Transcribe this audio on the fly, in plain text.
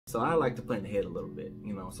So I like to plan ahead a little bit,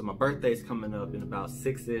 you know. So my birthday's coming up in about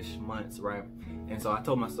 6-ish months, right? And so I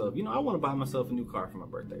told myself, you know, I want to buy myself a new car for my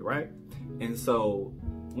birthday, right? And so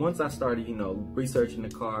once I started, you know, researching the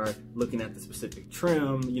car, looking at the specific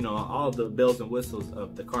trim, you know, all the bells and whistles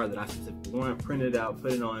of the car that I specifically want, print it out,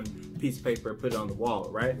 put it on a piece of paper, put it on the wall,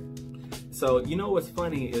 right? So, you know what's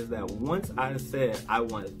funny is that once I said I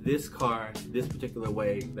want this car this particular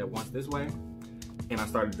way that wants this way, and I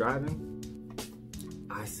started driving,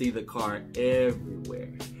 I see the car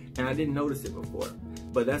everywhere. And I didn't notice it before,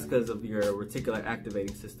 but that's because of your reticular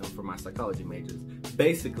activating system for my psychology majors.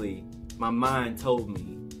 Basically, my mind told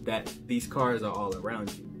me that these cars are all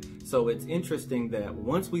around you. So it's interesting that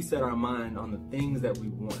once we set our mind on the things that we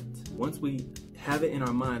want, once we have it in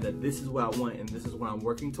our mind that this is what I want and this is what I'm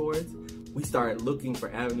working towards, we start looking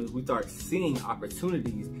for avenues, we start seeing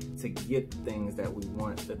opportunities to get the things that we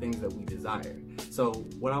want, the things that we desire. So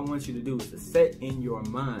what I want you to do is to set in your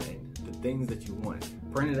mind the things that you want.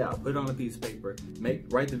 Print it out, put it on a piece of paper,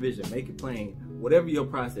 write the vision, make it plain. Whatever your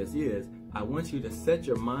process is, I want you to set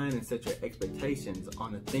your mind and set your expectations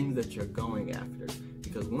on the things that you're going after.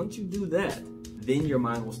 Because once you do that, then your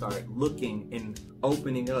mind will start looking and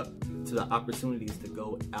opening up to the opportunities to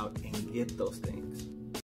go out and get those things.